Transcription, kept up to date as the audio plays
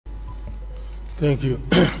Thank you.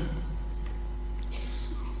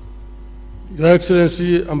 Your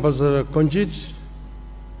Excellency, Ambassador Konjit,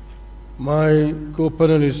 my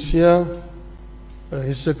co-panelists here,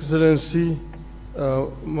 His Excellency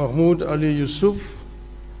Mahmoud Ali Yusuf,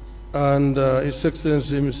 and His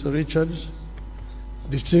Excellency Mr. Richard,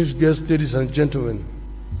 distinguished guests, ladies and gentlemen.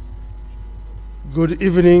 Good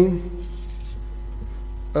evening,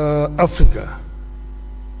 Africa.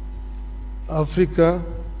 Africa,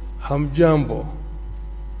 hamjambo,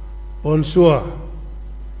 bonsoir,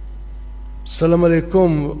 salam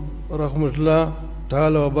alaikum, rahmatullah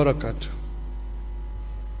ta'ala wa barakatuh.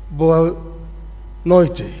 Boa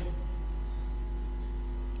noite.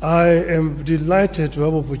 I am delighted to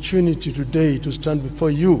have opportunity today to stand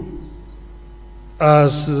before you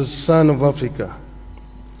as the son of Africa.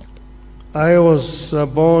 I was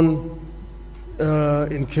born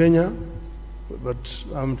in Kenya, but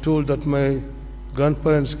I'm told that my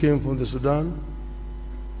grandparents came from the Sudan.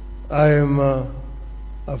 I am a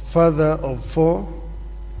father of 4,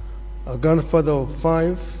 a grandfather of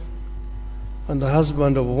 5, and a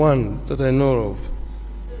husband of 1 that I know of.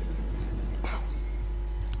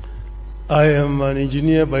 I am an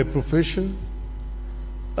engineer by profession,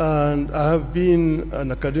 and I have been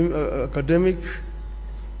an academic.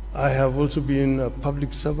 I have also been a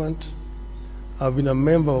public servant. I've been a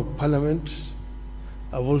member of parliament.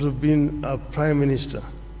 I've also been a prime minister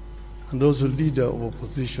and also leader of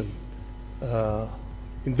opposition.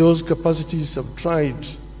 In those capacities, I've tried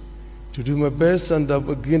to do my best, and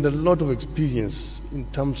I've gained a lot of experience in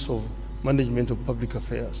terms of management of public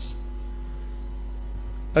affairs.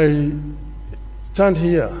 I stand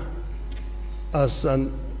here as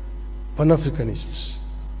an Pan-Africanist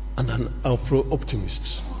and an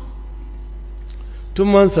Afro-optimist. 2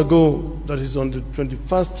 months ago, that is on the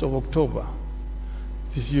 21st of October,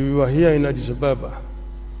 this year we were here in Addis Ababa.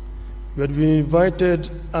 We had been invited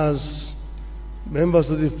as members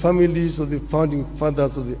of the families of the founding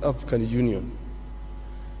fathers of the African Union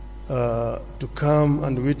to come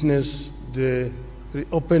and witness the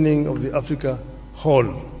reopening of the Africa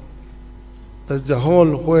Hall. That's the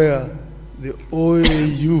hall where the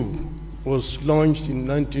OAU was launched in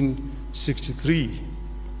 1963.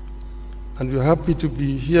 And we're happy to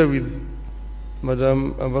be here with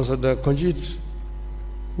Madam Ambassador Konjit,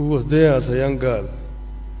 who was there as a young girl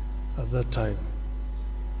at that time.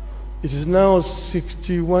 It is now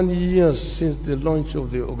 61 years since the launch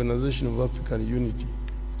of the Organization of African Unity.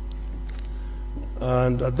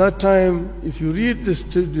 And at that time, if you read the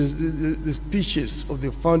speeches of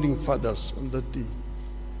the founding fathers on that day,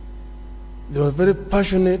 they were very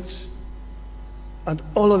passionate, and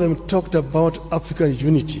all of them talked about African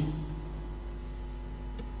unity.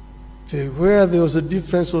 Where there was a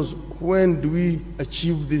difference was, when do we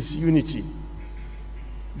achieve this unity?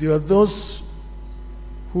 There are those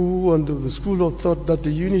who, under the school of thought, that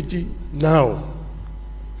the unity now.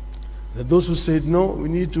 There are those who said, no, we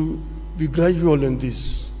need to be gradual in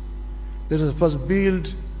this. Let us first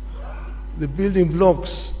build the building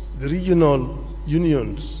blocks, the regional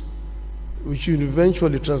unions, which will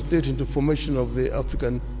eventually translate into formation of the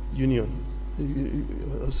African Union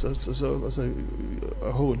as a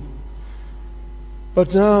whole.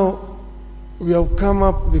 But now we have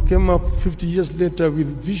they came up 50 years later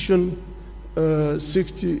with Vision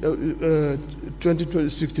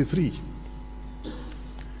 2063,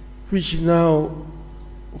 which now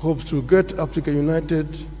hopes to get Africa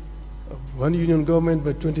united, one union government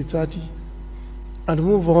by 2030, and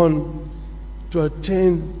move on to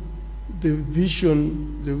attain the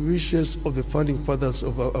vision, the wishes of the founding fathers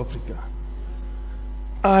of Africa.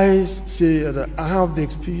 I say that I have the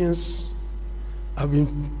experience. I've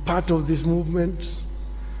been part of this movement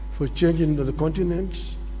for changing the continent.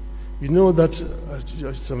 We know that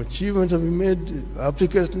some achievements have been made.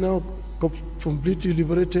 Africa is now completely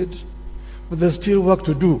liberated, but there's still work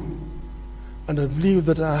to do. And I believe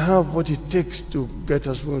that I have what it takes to get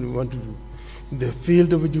us where we want to do. In the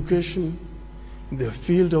field of education, in the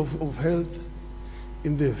field of health,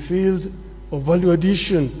 in the field of value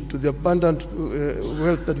addition to the abundant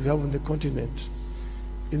wealth that we have on the continent,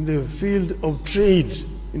 in the field of trade,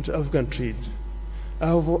 inter-African trade. I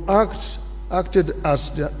have acted as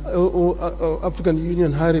the African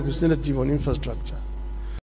Union High Representative on Infrastructure.